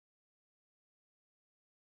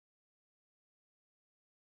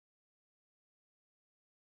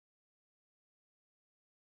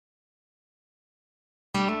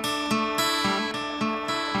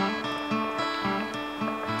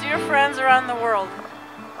friends around the world.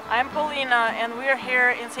 I'm Paulina and we're here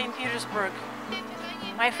in Saint Petersburg.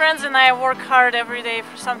 My friends and I work hard every day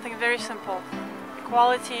for something very simple: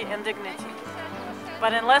 equality and dignity.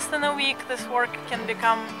 But in less than a week this work can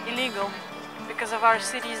become illegal because of our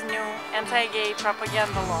city's new anti-gay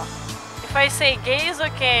propaganda law. If I say gay is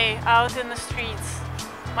okay out in the streets,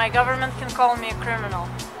 my government can call me a criminal.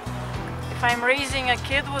 If I'm raising a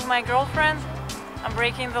kid with my girlfriend, I'm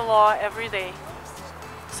breaking the law every day.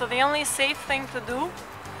 So the only safe thing to do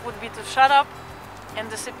would be to shut up and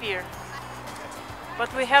disappear.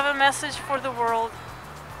 But we have a message for the world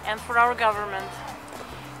and for our government.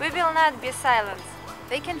 We will not be silenced.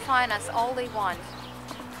 They can fine us all they want.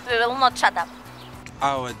 We will not shut up.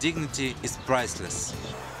 Our dignity is priceless.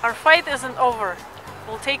 Our fight isn't over.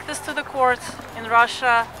 We'll take this to the courts in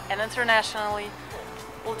Russia and internationally.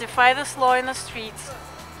 We'll defy this law in the streets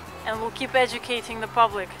and we'll keep educating the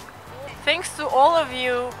public. Thanks to all of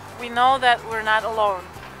you, we know that we're not alone.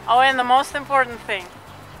 Oh, and the most important thing,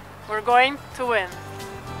 we're going to win.